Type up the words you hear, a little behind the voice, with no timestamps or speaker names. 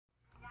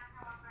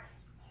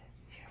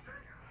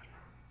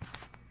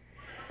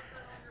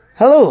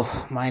Hello,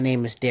 my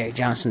name is Derek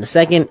Johnson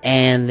II,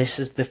 and this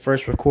is the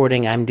first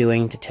recording I'm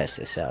doing to test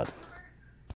this out.